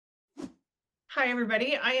Hi,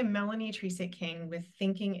 everybody. I am Melanie Trecek-King with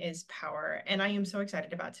Thinking is Power, and I am so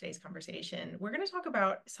excited about today's conversation. We're going to talk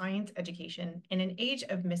about science education in an age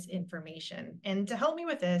of misinformation. And to help me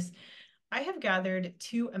with this, I have gathered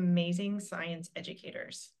two amazing science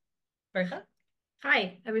educators. Bertha?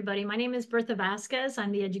 Hi, everybody. My name is Bertha Vazquez.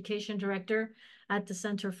 I'm the education director at the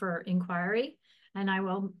Center for Inquiry. And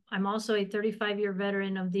I'm also a 35-year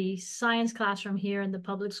veteran of the science classroom here in the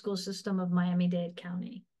public school system of Miami-Dade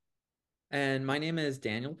County. And my name is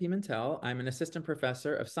Daniel Pimentel. I'm an assistant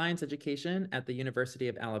professor of science education at the University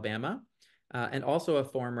of Alabama, and also a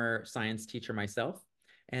former science teacher myself.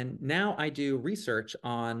 And now I do research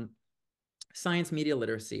on science media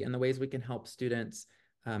literacy and the ways we can help students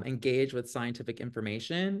engage with scientific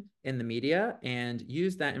information in the media and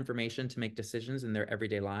use that information to make decisions in their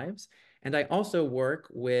everyday lives. And I also work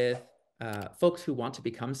with folks who want to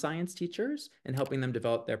become science teachers and helping them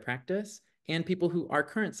develop their practice, and people who are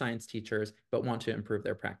current science teachers but want to improve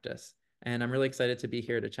their practice. And I'm really excited to be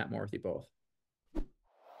here to chat more with you both.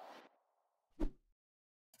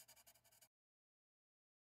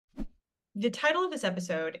 The title of this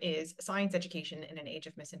episode is Science Education in an Age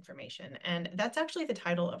of Misinformation. And that's actually the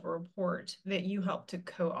title of a report that you helped to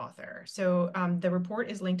co-author. So the report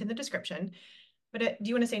is linked in the description. But do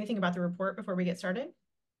you want to say anything about the report before we get started?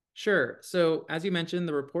 Sure. So as you mentioned,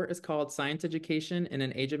 the report is called Science Education in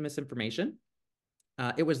an Age of Misinformation.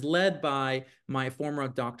 It was led by my former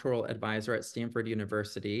doctoral advisor at Stanford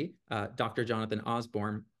University, Dr. Jonathan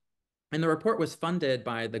Osborne. And the report was funded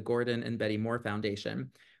by the Gordon and Betty Moore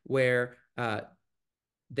Foundation, where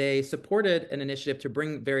they supported an initiative to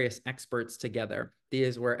bring various experts together.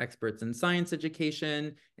 These were experts in science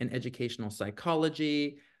education, in educational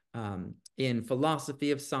psychology, in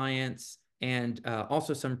philosophy of science, and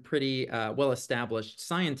also some pretty well-established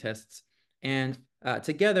scientists. And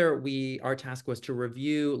together, our task was to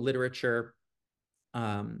review literature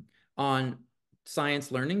on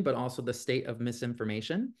science learning, but also the state of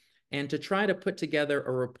misinformation, and to try to put together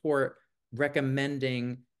a report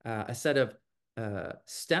recommending a set of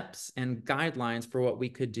steps and guidelines for what we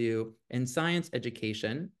could do in science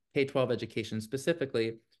education, K-12 education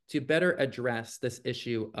specifically, to better address this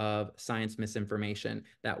issue of science misinformation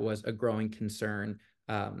that was a growing concern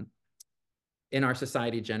in our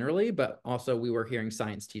society generally, but also we were hearing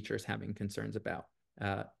science teachers having concerns about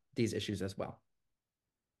these issues as well.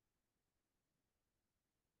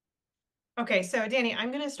 Okay, so Danny,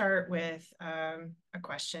 I'm going to start with a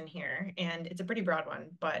question here, and it's a pretty broad one,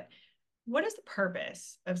 but what is the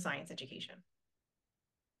purpose of science education?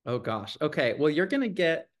 Oh gosh. Okay. Well, you're going to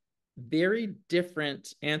get very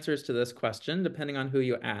different answers to this question depending on who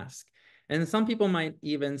you ask. And some people might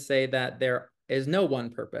even say that there is no one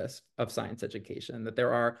purpose of science education, that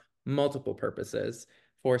there are multiple purposes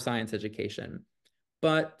for science education.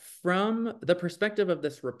 But from the perspective of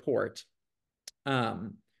this report,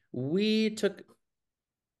 we took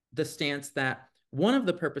the stance that one of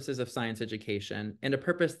the purposes of science education, and a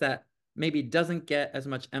purpose that maybe doesn't get as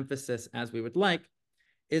much emphasis as we would like,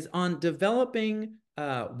 is on developing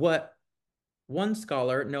what one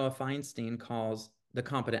scholar, Noah Feinstein, calls the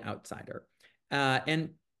competent outsider. And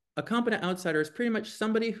a competent outsider is pretty much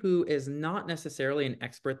somebody who is not necessarily an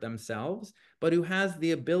expert themselves, but who has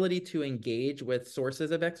the ability to engage with sources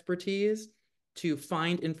of expertise to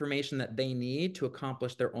find information that they need to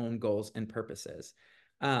accomplish their own goals and purposes.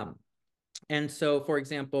 And so, for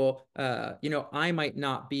example, I might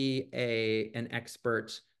not be an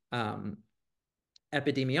expert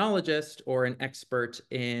epidemiologist or an expert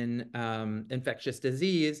in infectious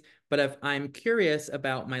disease, but if I'm curious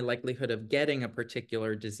about my likelihood of getting a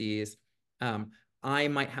particular disease, I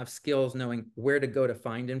might have skills knowing where to go to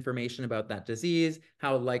find information about that disease,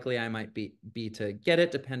 how likely I might be to get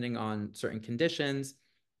it depending on certain conditions.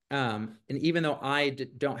 And even though I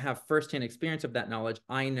don't have firsthand experience of that knowledge,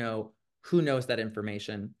 I know who knows that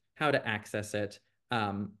information, how to access it,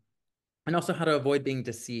 and also how to avoid being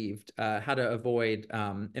deceived, how to avoid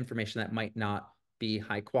information that might not be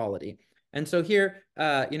high quality. And so here,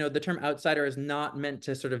 the term outsider is not meant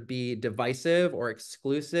to sort of be divisive or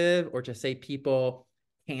exclusive or to say people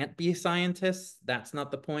can't be scientists. That's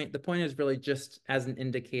not the point. The point is really just as an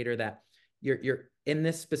indicator that you're in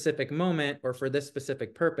this specific moment or for this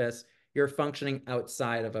specific purpose, you're functioning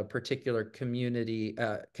outside of a particular community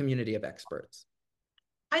of experts.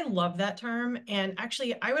 I love that term. And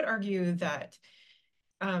actually, I would argue that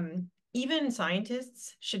even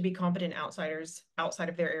scientists should be competent outsiders outside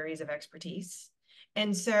of their areas of expertise.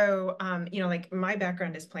 And so, like my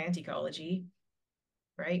background is plant ecology,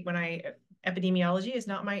 right? Epidemiology is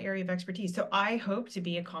not my area of expertise. So I hope to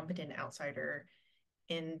be a competent outsider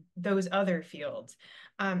in those other fields.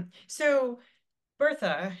 So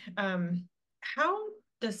Bertha, how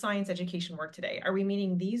does science education work today? Are we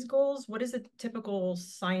meeting these goals? What does a typical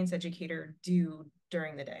science educator do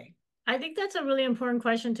during the day? I think that's a really important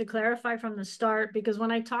question to clarify from the start, because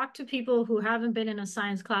when I talk to people who haven't been in a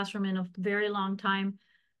science classroom in a very long time,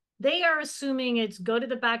 they are assuming it's go to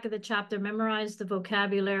the back of the chapter, memorize the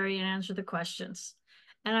vocabulary, and answer the questions.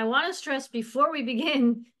 And I want to stress before we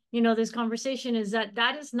begin, this conversation is that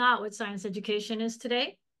that is not what science education is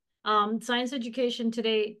today. Science education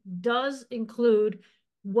today does include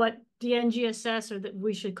what the NGSS, or that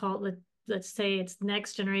we should call it, let's say it's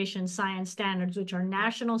next generation science standards, which are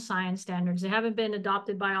national science standards. They haven't been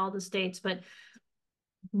adopted by all the states, but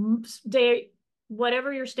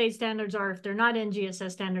whatever your state standards are, if they're not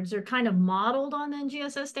NGSS standards, they're kind of modeled on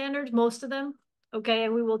NGSS standards, most of them. Okay,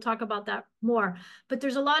 and we will talk about that more. But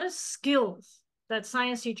there's a lot of skills that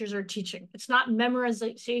science teachers are teaching. It's not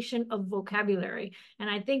memorization of vocabulary. And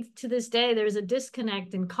I think to this day, there's a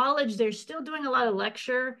disconnect. In college, they're still doing a lot of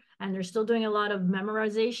lecture and they're still doing a lot of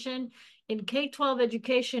memorization. In K-12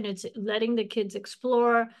 education, it's letting the kids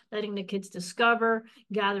explore, letting the kids discover,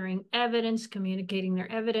 gathering evidence, communicating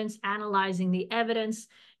their evidence, analyzing the evidence.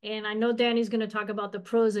 And I know Danny's going to talk about the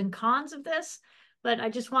pros and cons of this, but I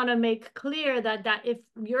just want to make clear that if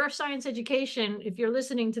your science education, if you're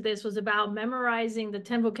listening to this, was about memorizing the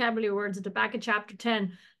 10 vocabulary words at the back of chapter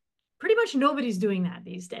 10, pretty much nobody's doing that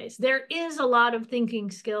these days. There is a lot of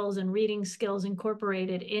thinking skills and reading skills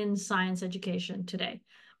incorporated in science education today.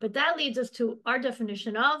 But that leads us to our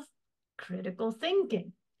definition of critical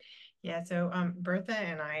thinking. Yeah, so Bertha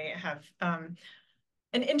and I have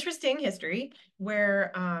an interesting history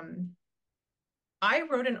where I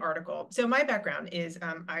wrote an article. So my background is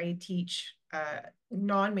I teach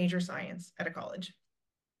non-major science at a college.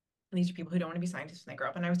 And these are people who don't want to be scientists when they grow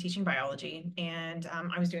up. And I was teaching biology, and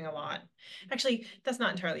I was doing a lot. Actually, that's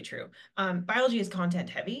not entirely true. Biology is content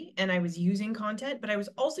heavy, and I was using content, but I was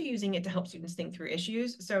also using it to help students think through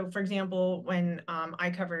issues. So for example, when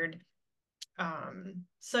I covered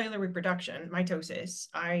cellular reproduction, mitosis,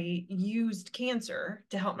 I used cancer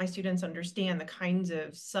to help my students understand the kinds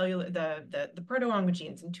of cellular, the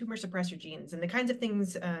proto-oncogenes and tumor suppressor genes and the kinds of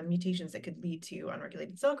things, mutations that could lead to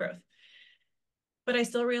unregulated cell growth. But I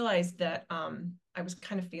still realized that I was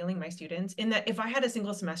kind of failing my students in that if I had a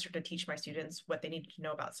single semester to teach my students what they needed to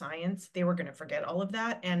know about science, they were going to forget all of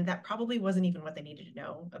that. And that probably wasn't even what they needed to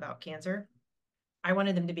know about cancer. I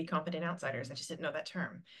wanted them to be competent outsiders. I just didn't know that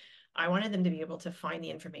term. I wanted them to be able to find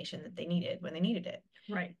the information that they needed when they needed it.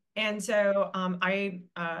 Right. And so I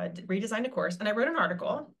redesigned a course, and I wrote an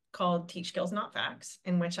article called Teach Skills, Not Facts,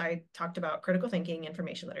 in which I talked about critical thinking,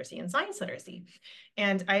 information literacy, and science literacy.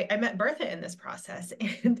 And I met Bertha in this process,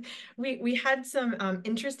 and we had some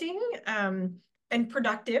interesting and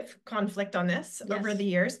productive conflict on this over the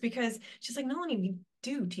years, because she's like, Melanie, we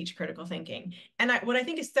do teach critical thinking. And what I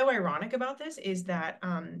think is so ironic about this is that,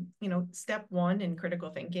 step one in critical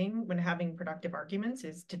thinking when having productive arguments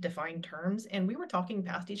is to define terms. And we were talking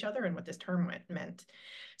past each other and what this term meant.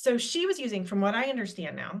 So she was using, from what I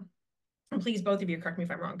understand now, and please, both of you, correct me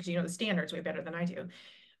if I'm wrong, because you know the standards way better than I do.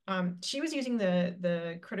 She was using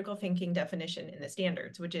the critical thinking definition in the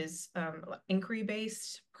standards, which is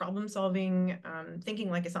inquiry-based, problem-solving, thinking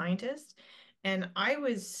like a scientist. And I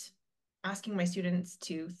was asking my students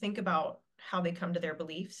to think about how they come to their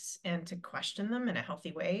beliefs and to question them in a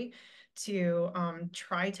healthy way, to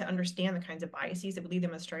try to understand the kinds of biases that would lead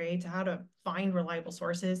them astray, to how to find reliable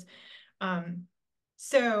sources.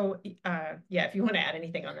 So if you want to add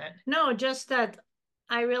anything on that. No, just that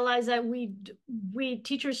I realized that we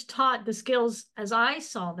teachers taught the skills as I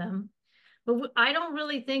saw them, but I don't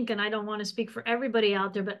really think, and I don't want to speak for everybody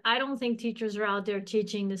out there, but I don't think teachers are out there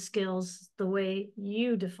teaching the skills the way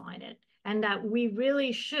you define it. And that we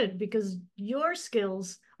really should, because your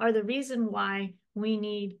skills are the reason why we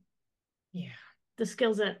need the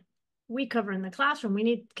skills that we cover in the classroom. We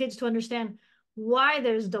need kids to understand why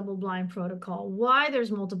there's double-blind protocol, why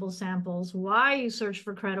there's multiple samples, why you search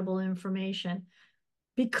for credible information,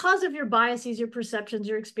 because of your biases, your perceptions,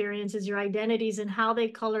 your experiences, your identities, and how they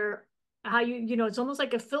color, how it's almost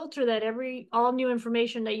like a filter that all new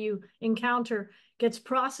information that you encounter gets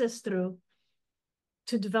processed through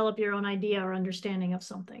to develop your own idea or understanding of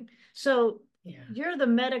something. So you're the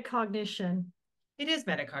metacognition. It is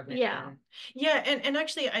metacognition. Yeah. And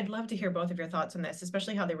actually, I'd love to hear both of your thoughts on this,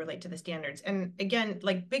 especially how they relate to the standards. And again,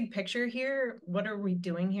 like big picture here, what are we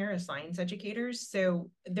doing here as science educators? So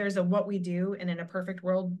there's a what we do, and in a perfect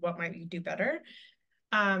world, what might we do better?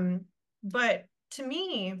 But to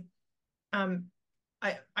me,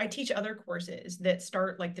 I teach other courses that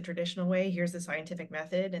start like the traditional way. Here's the scientific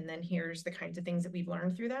method, and then here's the kinds of things that we've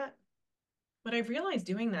learned through that. what I've realized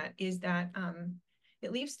doing that is that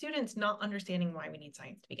it leaves students not understanding why we need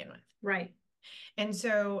science to begin with. Right. And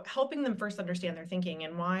so helping them first understand their thinking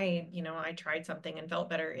and why, I tried something and felt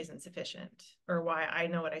better isn't sufficient, or why I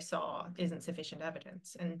know what I saw isn't sufficient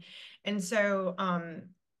evidence. And so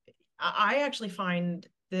I actually find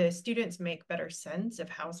the students make better sense of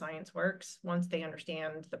how science works once they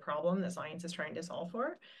understand the problem that science is trying to solve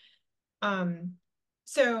for.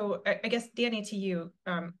 So I guess, Danny, to you,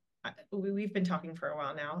 we've been talking for a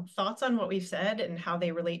while now. Thoughts on what we've said and how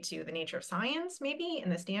they relate to the nature of science, maybe,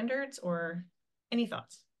 and the standards, or any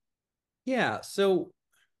thoughts? Yeah, so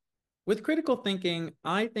with critical thinking,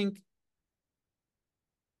 I think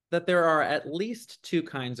that there are at least two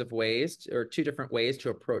kinds of ways, or two different ways to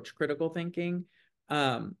approach critical thinking,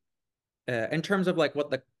 in terms of like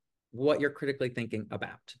what you're critically thinking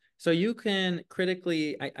about. So you can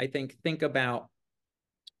critically, I think about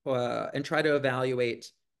and try to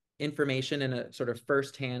evaluate information in a sort of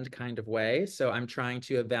firsthand kind of way. So I'm trying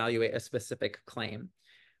to evaluate a specific claim.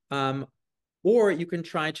 Or you can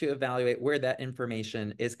try to evaluate where that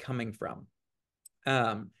information is coming from.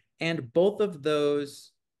 And both of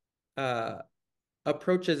those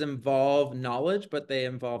approaches involve knowledge, but they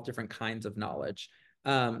involve different kinds of knowledge.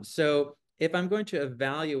 So if I'm going to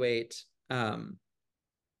evaluate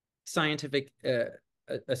scientific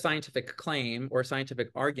a scientific claim or scientific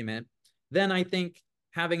argument, then I think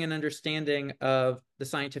having an understanding of the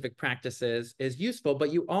scientific practices is useful,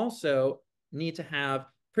 but you also need to have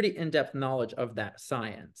pretty in-depth knowledge of that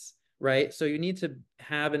science, right? So you need to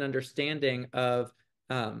have an understanding of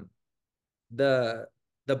the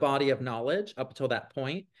body of knowledge up until that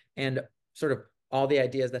point, and sort of all the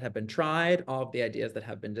ideas that have been tried, all of the ideas that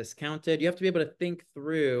have been discounted. You have to be able to think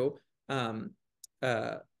through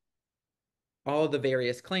all of the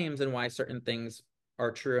various claims and why certain things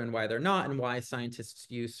are true and why they're not, and why scientists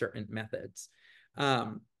use certain methods.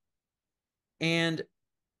 And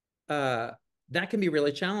that can be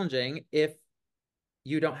really challenging if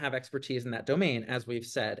you don't have expertise in that domain, as we've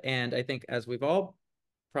said. And I think, as we've all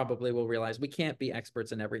probably will realize, we can't be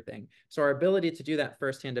experts in everything. So our ability to do that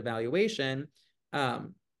firsthand evaluation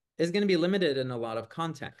is going to be limited in a lot of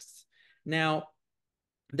contexts. Now,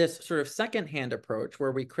 this sort of secondhand approach,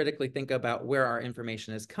 where we critically think about where our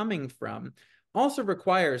information is coming from, also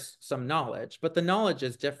requires some knowledge, but the knowledge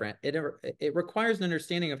is different. It requires an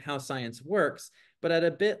understanding of how science works, but at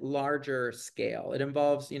a bit larger scale. It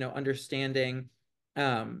involves, understanding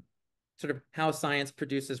sort of how science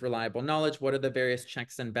produces reliable knowledge, what are the various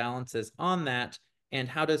checks and balances on that, and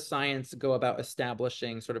how does science go about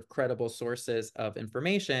establishing sort of credible sources of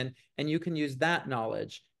information. And you can use that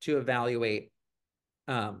knowledge to evaluate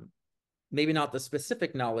maybe not the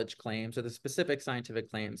specific knowledge claims or the specific scientific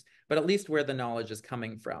claims, but at least where the knowledge is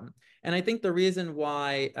coming from. And I think the reason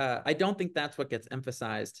why I don't think that's what gets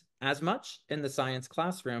emphasized as much in the science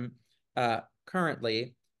classroom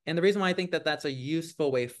currently, and the reason why I think that that's a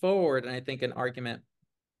useful way forward, and I think an argument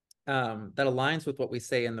that aligns with what we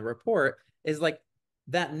say in the report, is like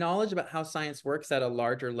that knowledge about how science works at a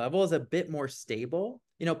larger level is a bit more stable.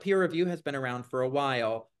 Peer review has been around for a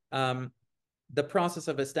while. The process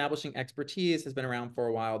of establishing expertise has been around for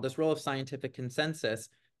a while. This role of scientific consensus,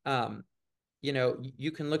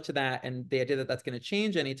 you can look to that, and the idea that that's going to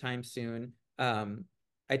change anytime soon,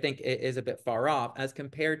 I think it is a bit far off, as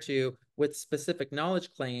compared to with specific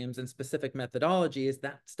knowledge claims and specific methodologies.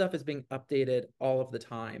 That stuff is being updated all of the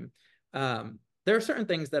time. There are certain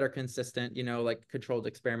things that are consistent, like controlled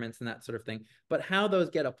experiments and that sort of thing, but how those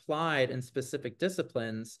get applied in specific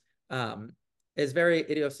disciplines is very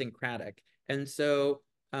idiosyncratic. And so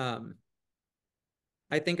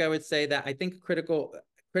I think I would say that I think critical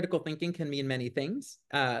thinking can mean many things.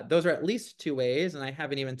 Those are at least two ways. And I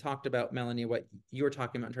haven't even talked about, Melanie, what you were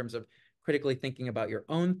talking about in terms of critically thinking about your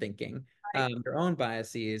own thinking, your own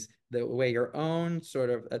biases, the way your own sort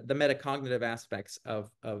of the metacognitive aspects of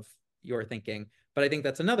your thinking. But I think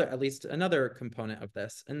that's at least another component of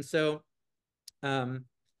this. And so,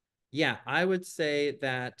 yeah, I would say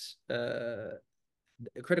that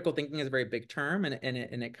critical thinking is a very big term, and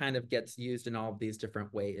it kind of gets used in all of these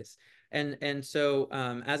different ways. And so,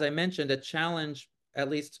 as I mentioned, a challenge, at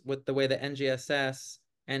least with the way the NGSS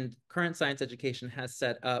and current science education has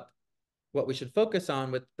set up what we should focus on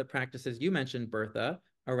with the practices you mentioned, Bertha,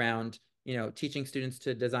 around teaching students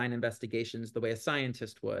to design investigations the way a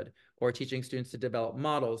scientist would, or teaching students to develop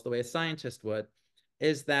models the way a scientist would,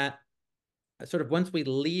 is that sort of once we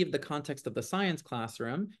leave the context of the science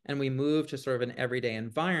classroom and we move to sort of an everyday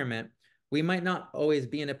environment, we might not always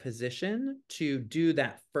be in a position to do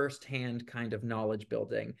that firsthand kind of knowledge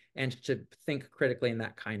building and to think critically in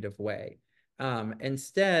that kind of way.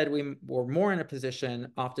 Instead, we're more in a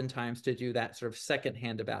position oftentimes to do that sort of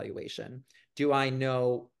secondhand evaluation. Do I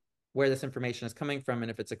know where this information is coming from and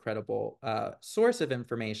if it's a credible source of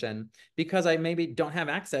information, because I maybe don't have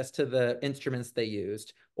access to the instruments they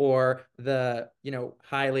used, or the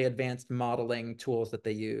highly advanced modeling tools that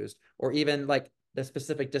they used, or even like the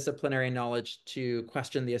specific disciplinary knowledge to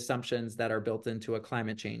question the assumptions that are built into a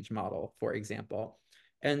climate change model, for example.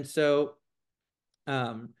 And so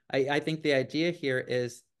I think the idea here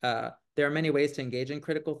is there are many ways to engage in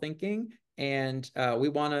critical thinking, and we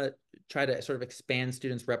want to try to sort of expand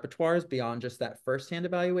students' repertoires beyond just that firsthand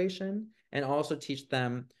evaluation, and also teach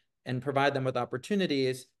them and provide them with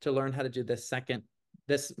opportunities to learn how to do this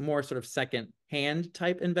more sort of second-hand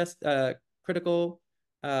type critical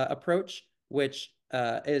approach, which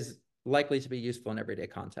is likely to be useful in everyday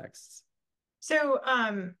contexts. So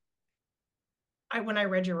when I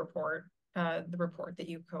read your report, the report that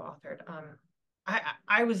you co-authored,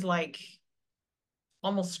 I was like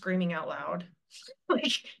almost screaming out loud,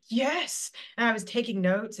 like, yes. And I was taking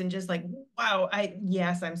notes and just like, wow,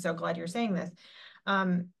 yes, I'm so glad you're saying this.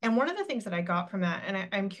 And one of the things that I got from that, and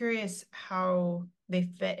I'm curious how they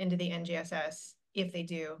fit into the NGSS, if they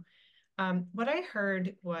do, what I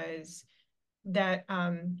heard was that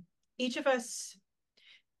each of us,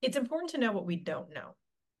 it's important to know what we don't know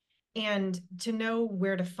and to know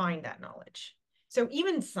where to find that knowledge. So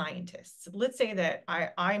even scientists, let's say that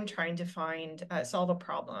I'm trying to solve a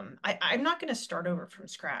problem. I'm not going to start over from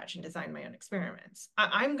scratch and design my own experiments.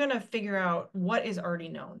 I'm going to figure out what is already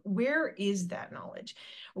known. Where is that knowledge?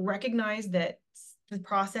 Recognize that the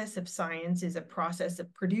process of science is a process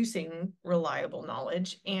of producing reliable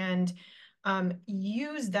knowledge, and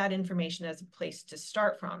use that information as a place to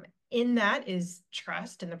start from. In that is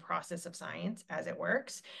trust in the process of science as it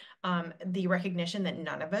works, the recognition that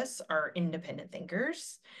none of us are independent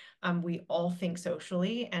thinkers. We all think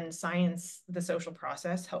socially, and science, the social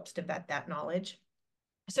process, helps to vet that knowledge.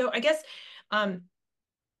 So I guess, are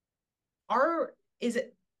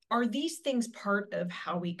these things part of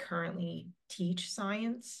how we currently teach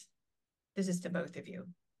science? This is to both of you.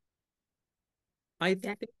 I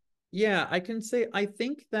think, yeah, I can say, I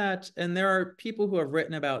think that, and there are people who have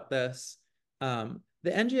written about this, the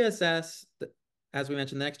NGSS, as we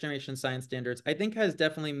mentioned, the Next Generation Science Standards, I think has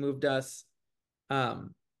definitely moved us a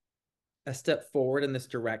step forward in this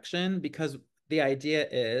direction, because the idea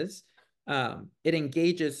is it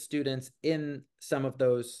engages students in some of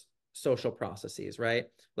those social processes, right?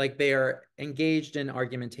 Like they are engaged in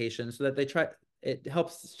argumentation so that it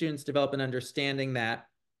helps students develop an understanding that,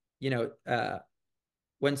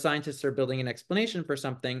 when scientists are building an explanation for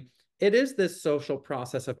something, it is this social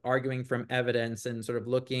process of arguing from evidence and sort of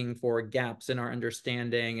looking for gaps in our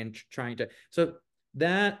understanding and so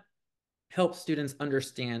that helps students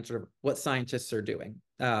understand sort of what scientists are doing.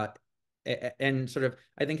 And sort of,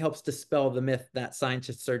 I think, helps dispel the myth that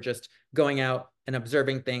scientists are just going out and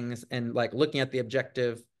observing things and like looking at the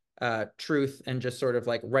objective truth and just sort of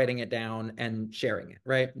like writing it down and sharing it,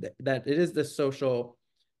 right? That it is this social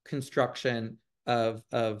construction of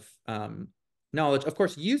knowledge, of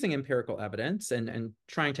course, using empirical evidence and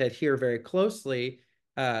trying to adhere very closely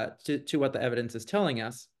to what the evidence is telling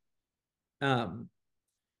us.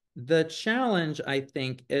 The challenge, I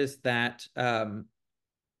think, is that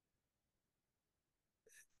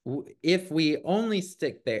if we only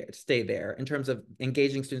stay there in terms of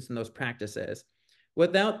engaging students in those practices,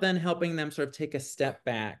 without then helping them sort of take a step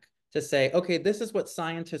back to say, okay, this is what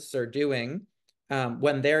scientists are doing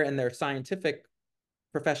when they're in their scientific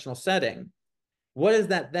professional setting. What does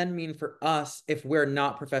that then mean for us if we're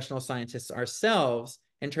not professional scientists ourselves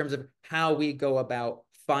in terms of how we go about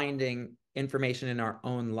finding information in our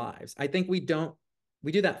own lives? I think we do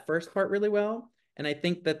that first part really well. And I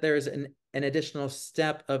think that there's an additional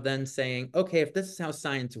step of then saying, okay, if this is how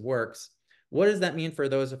science works, what does that mean for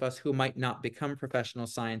those of us who might not become professional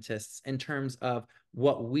scientists in terms of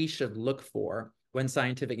what we should look for when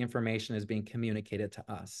scientific information is being communicated to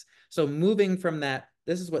us? So moving from that,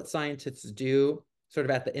 this is what scientists do sort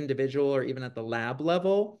of at the individual or even at the lab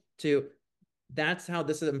level, to that's how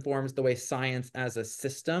this informs the way science as a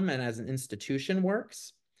system and as an institution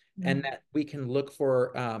works. And that we can look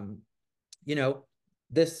for,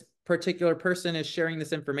 this particular person is sharing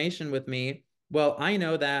this information with me. Well, I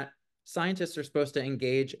know that scientists are supposed to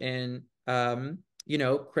engage in,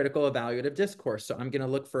 critical evaluative discourse. So I'm going to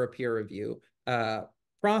look for a peer review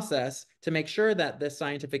process to make sure that this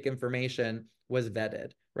scientific information was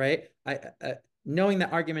vetted, right? Knowing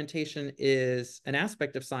that argumentation is an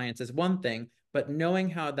aspect of science is one thing, but knowing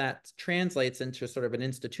how that translates into sort of an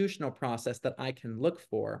institutional process that I can look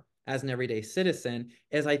for as an everyday citizen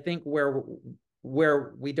is, I think, where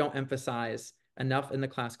we don't emphasize enough in the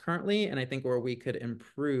class currently, and I think where we could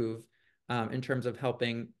improve in terms of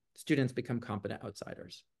helping students become competent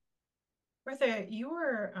outsiders. Bertha, you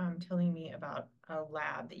were telling me about a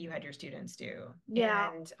lab that you had your students do.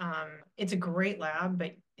 Yeah. And it's a great lab,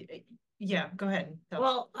 but yeah, go ahead.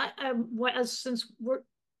 Well, since we're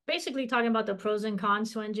basically talking about the pros and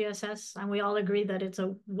cons to NGSS, and we all agree that it's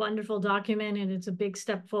a wonderful document and it's a big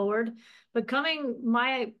step forward. But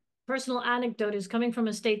my personal anecdote is coming from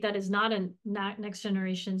a state that is not a next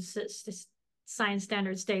generation science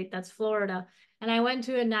standard state, that's Florida. And I went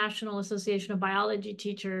to a National Association of Biology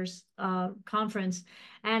Teachers conference,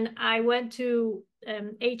 and I went to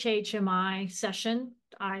HHMI session.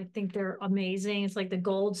 I think they're amazing. It's like the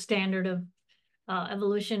gold standard of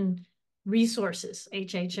evolution resources,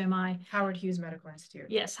 HHMI. Howard Hughes Medical Institute.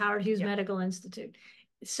 Yes, Howard Hughes Medical Institute.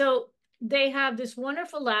 So they have this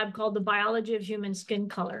wonderful lab called the Biology of Human Skin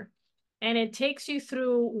Color. And it takes you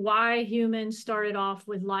through why humans started off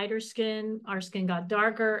with lighter skin, our skin got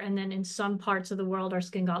darker, and then in some parts of the world, our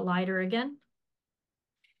skin got lighter again.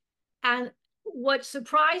 And what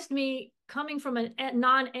surprised me coming from a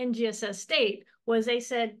non-NGSS state was they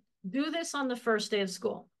said, do this on the first day of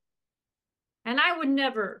school. And I would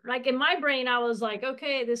never, like in my brain, I was like,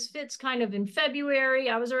 okay, this fits kind of in February.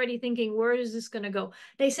 I was already thinking, where is this going to go?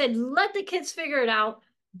 They said, let the kids figure it out.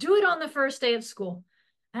 Do it on the first day of school.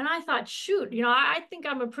 And I thought, shoot, I think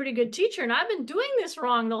I'm a pretty good teacher and I've been doing this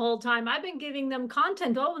wrong the whole time. I've been giving them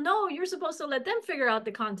content. Oh, no, you're supposed to let them figure out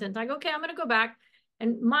the content. I go, okay, I'm going to go back.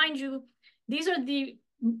 And mind you,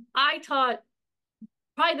 I taught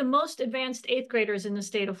probably the most advanced 8th graders in the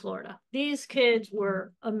state of Florida. These kids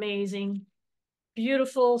were amazing,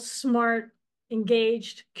 beautiful, smart,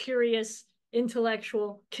 engaged, curious,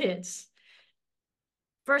 intellectual kids.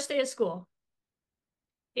 First day of school,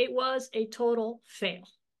 it was a total fail.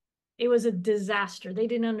 It was a disaster. They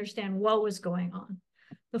didn't understand what was going on.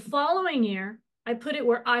 The following year, I put it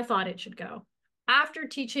where I thought it should go. After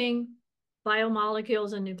teaching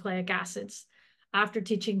biomolecules and nucleic acids, after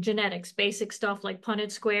teaching genetics, basic stuff like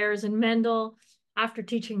Punnett squares and Mendel, after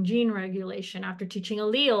teaching gene regulation, after teaching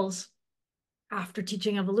alleles, after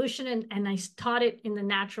teaching evolution, and I taught it in the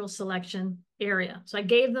natural selection area. So I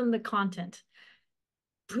gave them the content.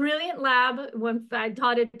 Brilliant lab. When I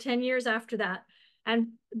taught it 10 years after that. And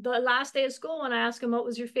the last day of school, when I asked them what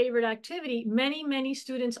was your favorite activity, many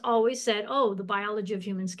students always said, oh, the biology of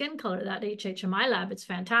human skin color, that HHMI lab, it's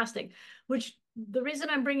fantastic. Which the reason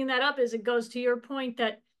I'm bringing that up is it goes to your point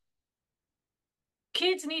that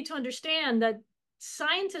kids need to understand that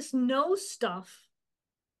scientists know stuff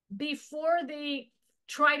before they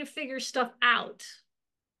try to figure stuff out.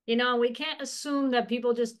 We can't assume that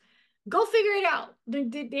people just go figure it out.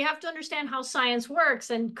 They have to understand how science works,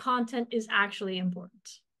 and content is actually important.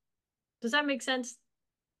 Does that make sense?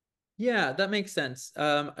 Yeah, that makes sense.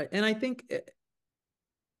 And I think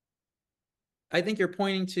you're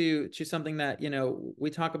pointing to something that, we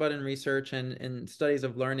talk about in research and in studies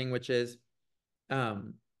of learning, which is,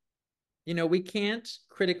 we can't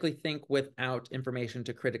critically think without information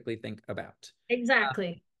to critically think about.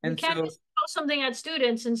 Exactly. We can't just throw something at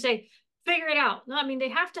students and say, figure it out. No, I mean, they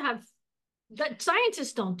have to have that.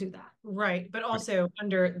 Scientists don't do that. Right. But also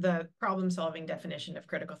under the problem-solving definition of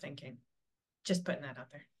critical thinking. Just putting that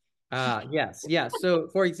out there. Yes. So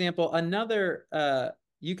for example,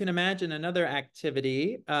 you can imagine another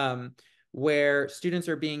activity where students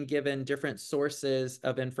are being given different sources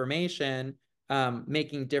of information,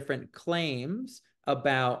 making different claims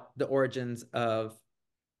about the origins of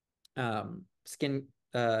skin,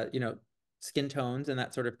 skin tones and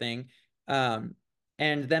that sort of thing.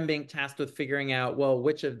 And then being tasked with figuring out, well,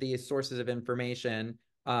 which of these sources of information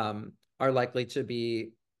are likely to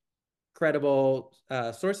be credible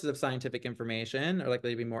sources of scientific information, are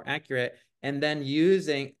likely to be more accurate, and then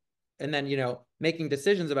making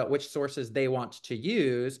decisions about which sources they want to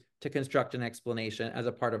use to construct an explanation as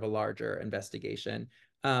a part of a larger investigation.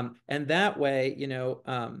 And that way,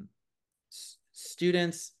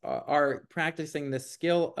 students are practicing the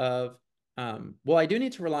skill of, well, I do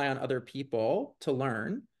need to rely on other people to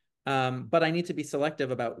learn, but I need to be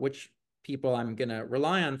selective about which people I'm going to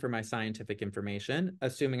rely on for my scientific information,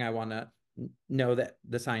 assuming I want to know that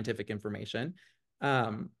the scientific information,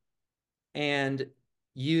 and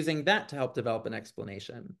using that to help develop an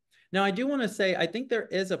explanation. Now, I do want to say, I think there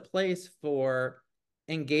is a place for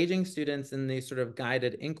engaging students in these sort of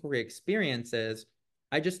guided inquiry experiences.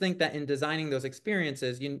 I just think that in designing those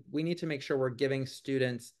experiences, we need to make sure we're giving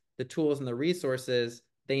students the tools and the resources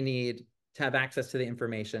they need to have access to the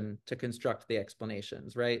information to construct the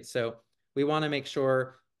explanations, right? So we want to make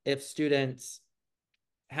sure if students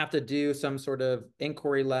have to do some sort of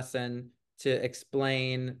inquiry lesson to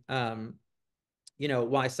explain,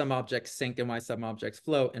 why some objects sink and why some objects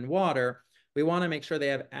float in water, we want to make sure they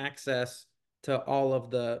have access to all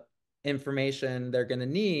of the information they're going to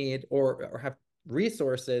need, or have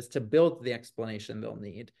resources to build the explanation they'll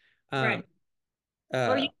need. Right.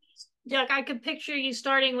 Or like I could picture you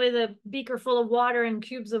starting with a beaker full of water and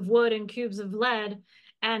cubes of wood and cubes of lead,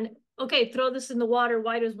 and okay, throw this in the water.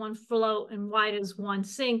 Why does one float and why does one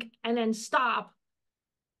sink? And then stop,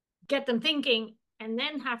 get them thinking, and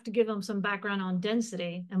then have to give them some background on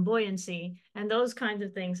density and buoyancy and those kinds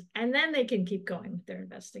of things. And then they can keep going with their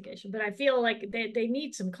investigation. But I feel like they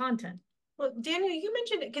need some content. Well, Daniel, you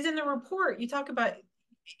mentioned it because in the report you talk about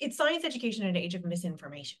it's science education in an age of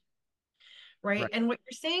misinformation, right? And what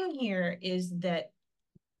you're saying here is that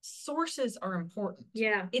sources are important.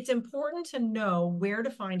 Yeah. It's important to know where to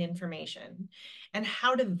find information and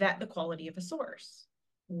how to vet the quality of a source.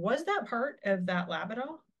 Was that part of that lab at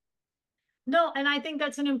all? No, and I think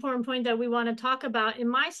that's an important point that we want to talk about. In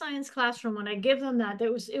my science classroom, when I give them that,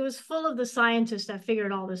 it was full of the scientists that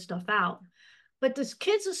figured all this stuff out. But the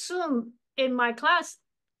kids assume in my class,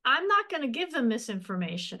 I'm not going to give them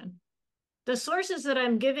misinformation. The sources that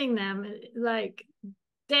I'm giving them, like,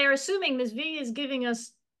 they're assuming Ms. V is giving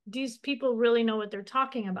us, these people really know what they're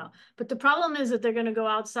talking about. But the problem is that they're going to go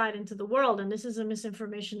outside into the world, and this is a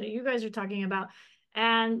misinformation that you guys are talking about.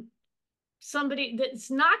 And somebody that's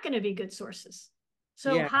not going to be good sources.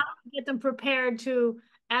 So how do we get them prepared to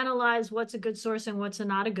analyze what's a good source and what's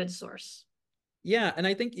not a good source? Yeah, and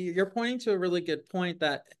I think you're pointing to a really good point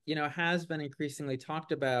that, has been increasingly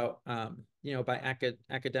talked about, by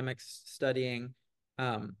academics studying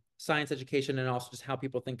science education, and also just how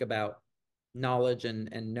people think about knowledge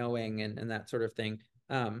and knowing and that sort of thing.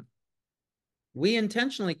 We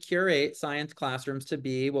intentionally curate science classrooms to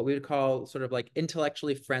be what we would call sort of like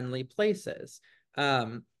intellectually friendly places.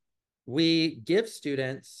 We give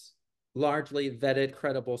students largely vetted,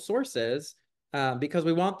 credible sources because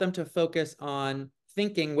we want them to focus on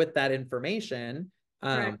thinking with that information,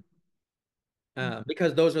 because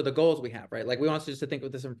those are the goals we have, right? Like, we want students to think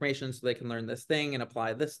with this information so they can learn this thing and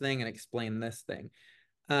apply this thing and explain this thing.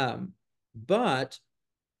 But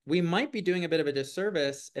we might be doing a bit of a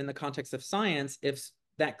disservice in the context of science if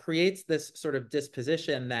that creates this sort of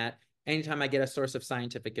disposition that anytime I get a source of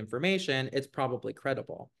scientific information, it's probably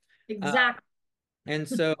credible. Exactly. And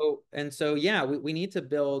so, yeah, we need to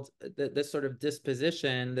build this sort of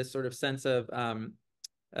disposition, this sort of sense of,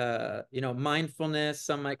 mindfulness,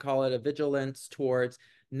 some might call it a vigilance towards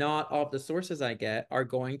not all of the sources I get are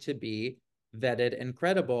going to be vetted and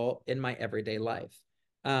credible in my everyday life.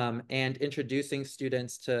 And introducing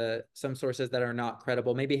students to some sources that are not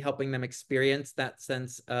credible, maybe helping them experience that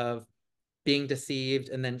sense of being deceived,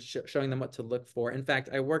 and then showing them what to look for. In fact,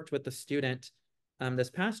 I worked with a student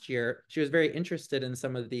this past year. She was very interested in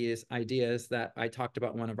some of these ideas that I talked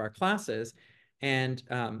about in one of our classes. And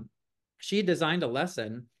she designed a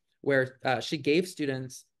lesson where she gave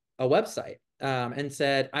students a website and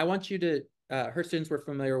said, I want you to, her students were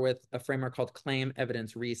familiar with a framework called claim,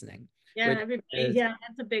 evidence, reasoning. Yeah,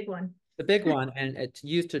 that's a big one. The big one, and it's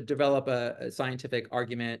used to develop a scientific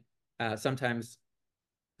argument, sometimes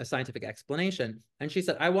a scientific explanation. And she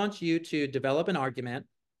said, I want you to develop an argument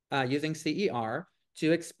using CER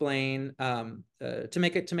to explain, to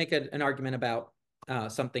make an argument about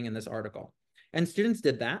something in this article. And students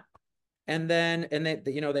did that. And then,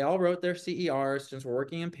 they all wrote their CERs, students were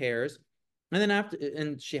working in pairs. And then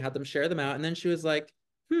and she had them share them out. And then she was like,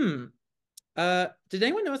 did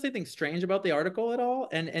anyone notice anything strange about the article at all?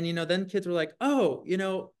 And then kids were like, oh,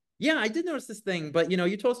 yeah, I did notice this thing, but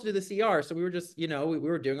you told us to do the CER. So we were just, we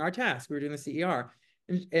were doing our task. We were doing the CER.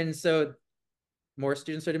 And so more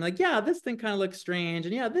students started being like, yeah, this thing kind of looks strange.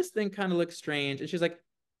 And yeah, this thing kind of looks strange. And she's like,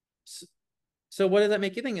 so what does that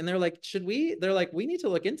make you think? And they're like, they're like, we need to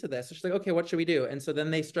look into this. So she's like, okay, what should we do? And so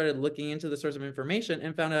then they started looking into the source of information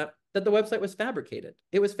and found out that the website was fabricated.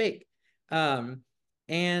 It was fake.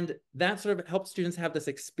 And that sort of helps students have this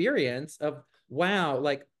experience of, wow,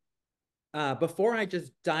 like, before I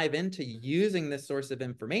just dive into using this source of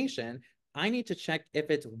information, I need to check if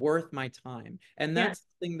it's worth my time. And that's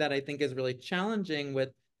something that I think is really challenging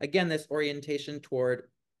with, again, this orientation toward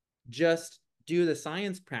just do the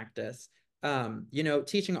science practice,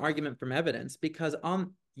 teaching argument from evidence, because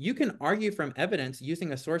you can argue from evidence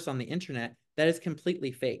using a source on the internet that is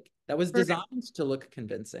completely fake, that was designed to look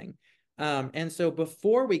convincing. And so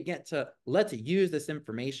before we get to let's use this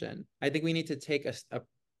information, I think we need to take a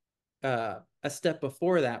step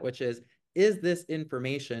before that, which is this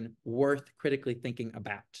information worth critically thinking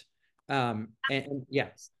about? And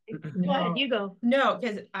yes. Go ahead, you go. No,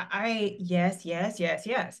 because yes.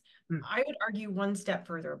 Mm. I would argue one step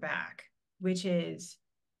further back, which is,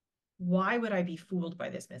 why would I be fooled by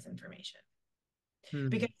this misinformation?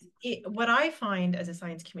 Because what I find as a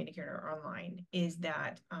science communicator online is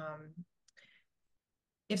that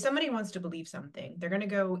if somebody wants to believe something, they're going to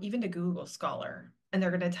go even to Google Scholar and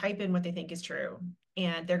they're going to type in what they think is true.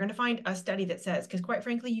 And they're going to find a study that says, because quite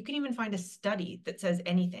frankly, you can even find a study that says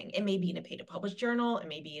anything. It may be in a paid to publish journal, it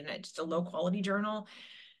may be in just a low quality journal,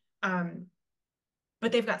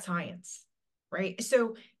 but they've got science, right?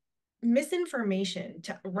 So misinformation,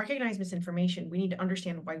 to recognize misinformation, we need to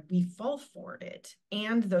understand why we fall for it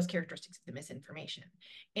and those characteristics of the misinformation.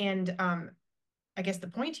 And I guess the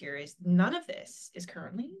point here is none of this is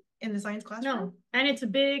currently in the science classroom. No, and it's a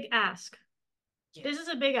big ask. Yeah. This is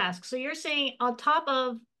a big ask. So you're saying on top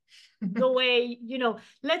of the way,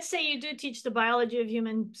 let's say you do teach the biology of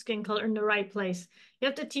human skin color in the right place. You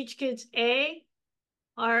have to teach kids,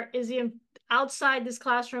 is the outside this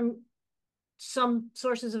classroom, some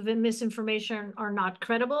sources of misinformation are not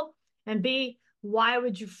credible, and B, why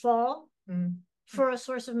would you fall for a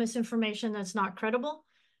source of misinformation that's not credible?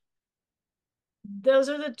 Those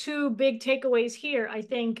are the two big takeaways here, I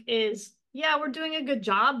think, is, yeah, we're doing a good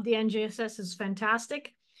job. The NGSS is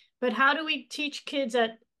fantastic, but how do we teach kids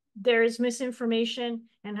that there is misinformation,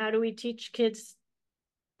 and how do we teach kids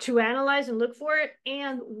to analyze and look for it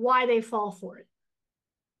and why they fall for it?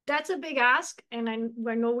 That's a big ask. And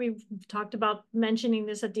I know we've talked about mentioning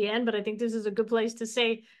this at the end, but I think this is a good place to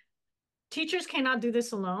say teachers cannot do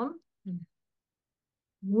this alone.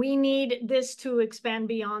 We need this to expand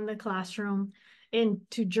beyond the classroom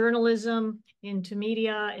into journalism, into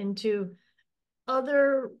media, into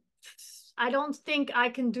other. I don't think I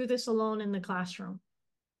can do this alone in the classroom.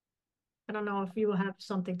 I don't know if you have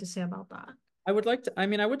something to say about that. I would like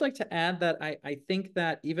to add that I think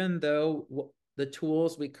that even though the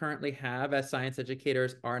tools we currently have as science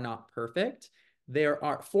educators are not perfect, there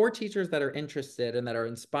are for teachers that are interested and that are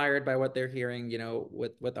inspired by what they're hearing,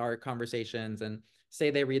 with our conversations, and say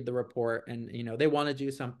they read the report and, they want to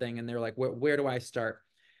do something and they're like, where do I start?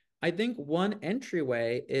 I think one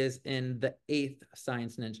entryway is in the 8th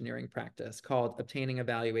science and engineering practice called obtaining,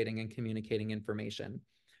 evaluating, and communicating information.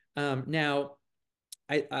 Now,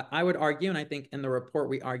 I would argue, and I think in the report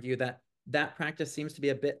we argue that practice seems to be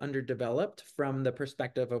a bit underdeveloped from the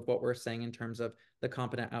perspective of what we're saying in terms of the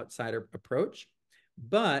competent outsider approach.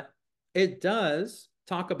 But it does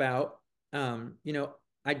talk about,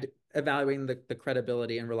 evaluating the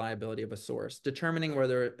credibility and reliability of a source, determining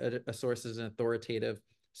whether a source is an authoritative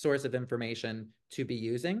source of information to be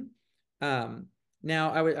using.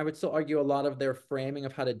 Now, I would still argue a lot of their framing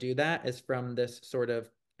of how to do that is from this sort of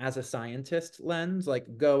as a scientist lens,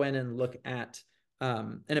 like go in and look at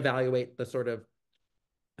and evaluate the sort of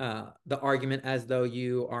the argument as though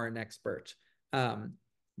you are an expert.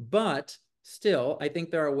 But still, I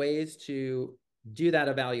think there are ways to do that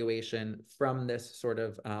evaluation from this sort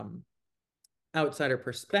of outsider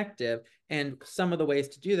perspective. And some of the ways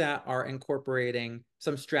to do that are incorporating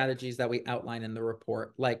some strategies that we outline in the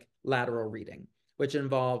report, like lateral reading, which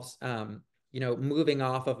involves, moving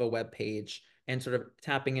off of a web page and sort of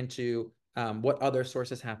tapping into what other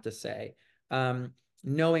sources have to say.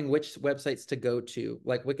 Knowing which websites to go to,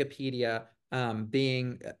 like Wikipedia,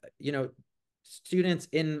 being, students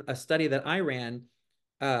in a study that I ran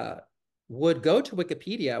would go to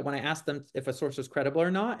Wikipedia when I asked them if a source was credible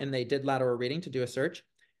or not, and they did lateral reading to do a search.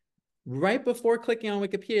 Right before clicking on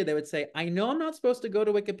Wikipedia, they would say, I know I'm not supposed to go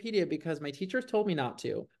to Wikipedia because my teachers told me not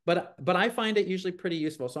to, but I find it usually pretty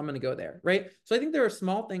useful, so I'm going to go there, right? So I think there are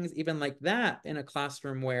small things even like that in a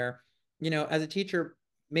classroom where, as a teacher,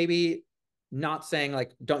 maybe not saying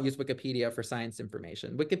like, don't use Wikipedia for science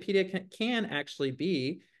information. Wikipedia can actually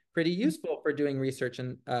be pretty useful for doing research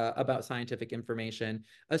and about scientific information,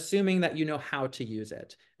 assuming that you know how to use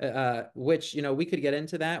it, which, we could get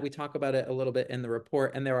into that. We talk about it a little bit in the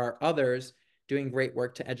report, and there are others doing great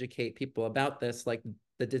work to educate people about this, like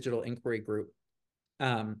the Digital Inquiry Group,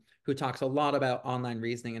 who talks a lot about online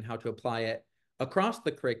reasoning and how to apply it across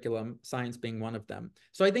the curriculum, science being one of them.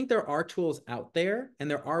 So I think there are tools out there,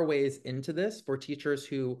 and there are ways into this for teachers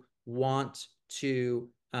who want to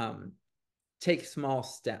take small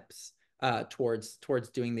steps towards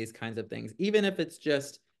doing these kinds of things, even if it's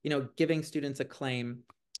just, giving students a claim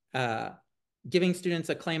at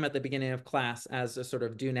the beginning of class as a sort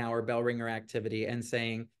of do now or bell ringer activity, and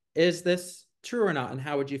saying, is this true or not, and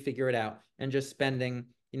how would you figure it out? And just spending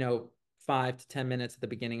 5 to 10 minutes at the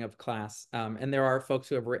beginning of class. And there are folks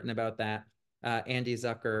who have written about that, Andy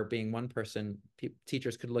Zucker being one person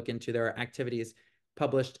teachers could look into. There are activities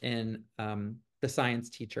published in the Science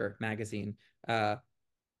Teacher magazine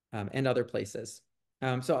and other places.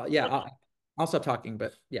 So yeah, I'll stop talking,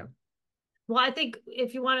 but yeah. Well, I think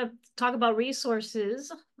if you want to talk about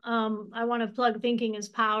resources, I want to plug Thinking is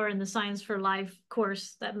Power in the Science for Life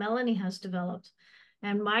course that Melanie has developed.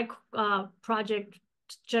 And my project,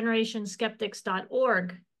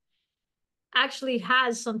 generationskeptics.org, actually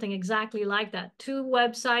has something exactly like that. 2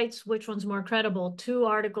 websites, which one's more credible? 2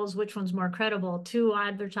 articles, which one's more credible? 2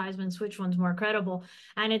 advertisements, which one's more credible?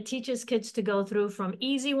 And it teaches kids to go through from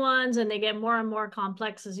easy ones, and they get more and more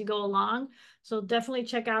complex as you go along. So definitely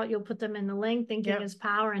check out, you'll put them in the link, Thinking is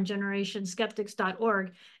Power and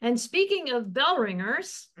generationskeptics.org. And speaking of bell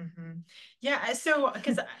ringers. Yeah, so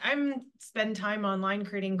because I'm spend time online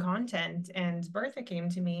creating content, and Bertha came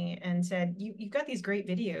to me and said, you've got these great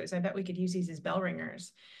videos. I bet we could use these as bell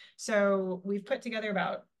ringers. So we've put together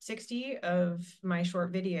about 60 of my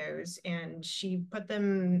short videos, and she put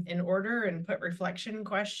them in order and put reflection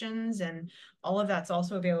questions, and all of that's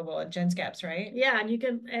also available at GenScaps, right? Yeah, and you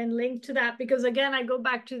can link to that, because again, I go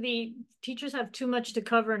back to the teachers have too much to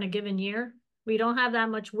cover in a given year. We don't have that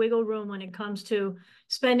much wiggle room when it comes to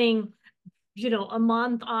spending, a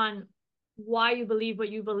month on why you believe what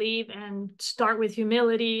you believe, and start with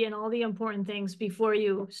humility and all the important things before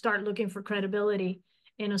you start looking for credibility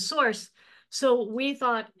in a source. So we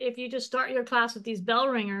thought, if you just start your class with these bell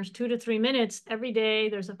ringers, 2 to 3 minutes every day,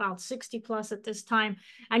 there's about 60 plus at this time,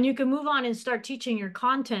 and you can move on and start teaching your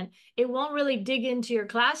content. It won't really dig into your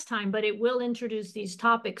class time, but it will introduce these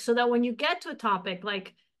topics, so that when you get to a topic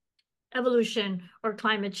like evolution or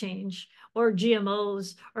climate change or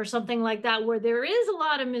GMOs or something like that, where there is a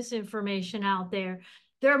lot of misinformation out there,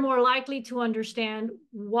 they're more likely to understand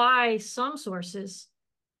why some sources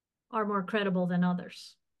are more credible than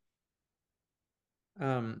others.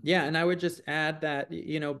 Yeah, and I would just add that,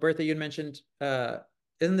 Bertha, you mentioned,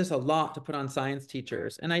 isn't this a lot to put on science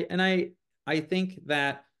teachers? And I think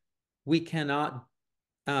that we cannot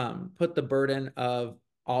put the burden of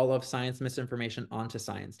all of science misinformation onto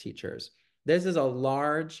science teachers. This is a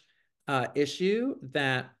large issue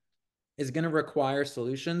that is going to require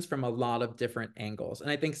solutions from a lot of different angles. And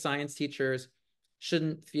I think science teachers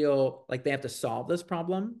shouldn't feel like they have to solve this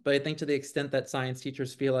problem, but I think to the extent that science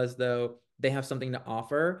teachers feel as though they have something to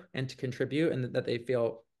offer and to contribute, and that they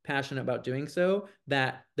feel passionate about doing so,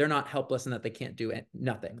 that they're not helpless and that they can't do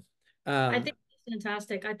nothing. I think that's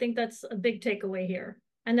fantastic. I think that's a big takeaway here,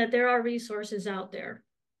 and that there are resources out there.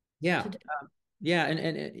 Yeah. Yeah.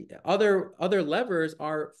 And other levers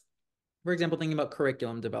are, for example, thinking about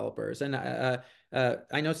curriculum developers. And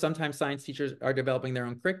I know sometimes science teachers are developing their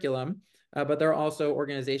own curriculum, but there are also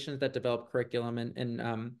organizations that develop curriculum.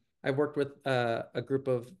 And I've worked with a group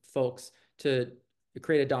of folks to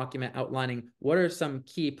create a document outlining what are some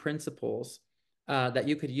key principles that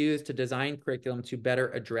you could use to design curriculum to better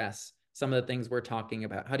address some of the things we're talking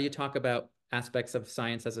about. How do you talk about aspects of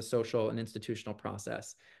science as a social and institutional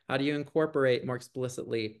process? How do you incorporate more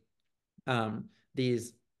explicitly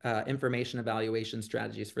these information evaluation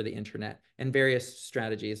strategies for the internet and various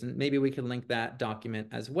strategies? And maybe we can link that document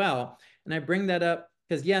as well. And I bring that up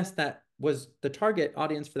because, yes, that was the target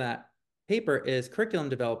audience for that paper is curriculum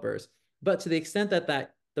developers. But to the extent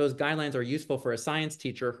that those guidelines are useful for a science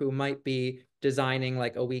teacher who might be designing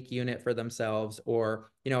like a week unit for themselves,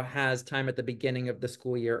 or has time at the beginning of the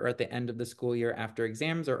school year or at the end of the school year after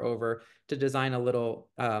exams are over to design a little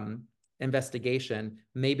investigation,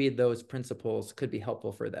 maybe those principles could be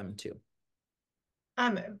helpful for them too.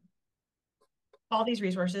 All these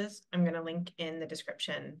resources I'm going to link in the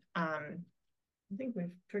description. I think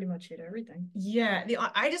we've pretty much hit everything. Yeah,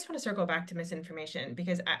 I just want to circle back to misinformation,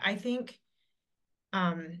 because I think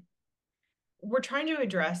we're trying to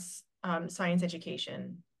address science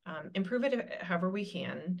education, improve it however we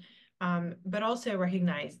can, but also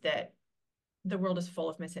recognize that the world is full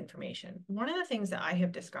of misinformation. One of the things that I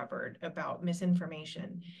have discovered about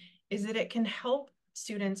misinformation is that it can help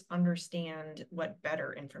students understand what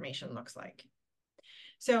better information looks like.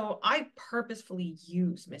 So I purposefully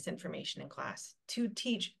use misinformation in class to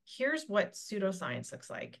teach, here's what pseudoscience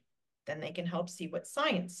looks like. Then they can help see what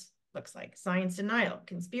science looks like, science denial,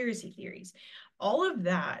 conspiracy theories, all of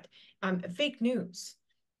that, fake news.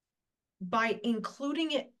 By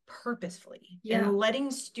including it purposefully and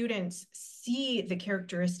letting students see the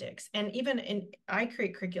characteristics. And even I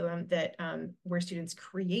create curriculum that where students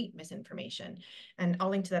create misinformation. And I'll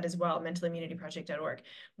link to that as well, mentalimmunityproject.org,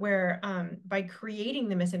 where by creating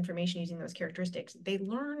the misinformation using those characteristics, they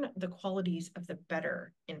learn the qualities of the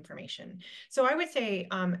better information. So I would say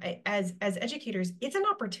as educators, it's an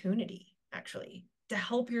opportunity actually to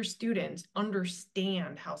help your students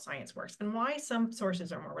understand how science works and why some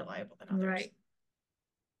sources are more reliable than others. Right.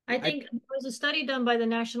 I think there was a study done by the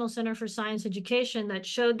National Center for Science Education that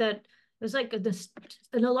showed that there's like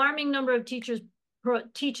an alarming number of teachers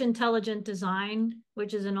teach intelligent design,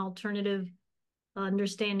 which is an alternative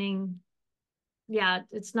understanding. Yeah,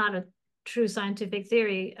 it's not a true scientific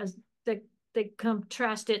theory, as they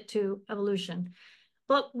contrast it to evolution.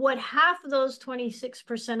 But what half of those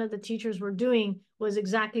 26% of the teachers were doing was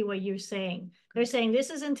exactly what you're saying. They're saying this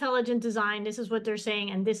is intelligent design, this is what they're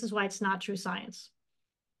saying, and this is why it's not true science.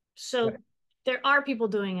 So right. there are people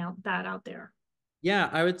doing that out there. Yeah,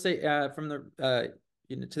 I would say from the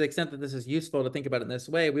to the extent that this is useful to think about it in this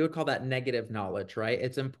way, we would call that negative knowledge, right?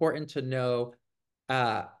 It's important to know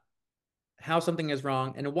how something is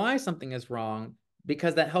wrong and why something is wrong,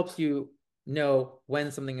 because that helps you know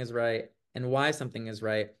when something is right and why something is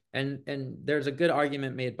right. And there's a good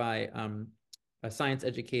argument made by a science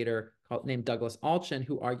educator named Douglas Alchin,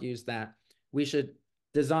 who argues that we should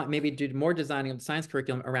maybe do more designing of the science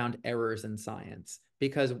curriculum around errors in science,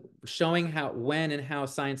 because showing when and how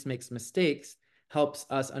science makes mistakes helps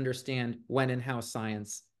us understand when and how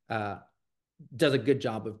science does a good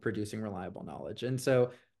job of producing reliable knowledge. And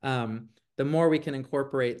so the more we can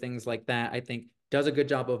incorporate things like that, I think does a good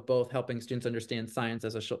job of both helping students understand science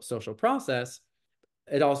as a social process.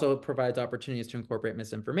 It also provides opportunities to incorporate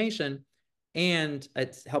misinformation, and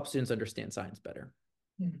it helps students understand science better.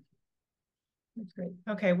 That's great.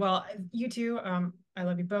 Okay, well, you two, I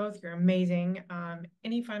love you both. You're amazing.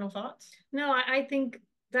 Any final thoughts? No, I think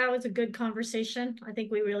that was a good conversation. I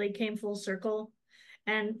think we really came full circle.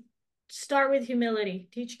 And start with humility.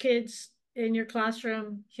 Teach kids in your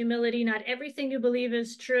classroom humility. Not everything you believe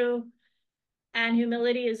is true. And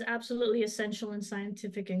humility is absolutely essential in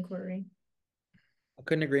scientific inquiry. I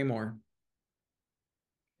couldn't agree more.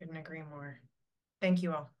 Couldn't agree more. Thank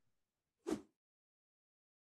you all.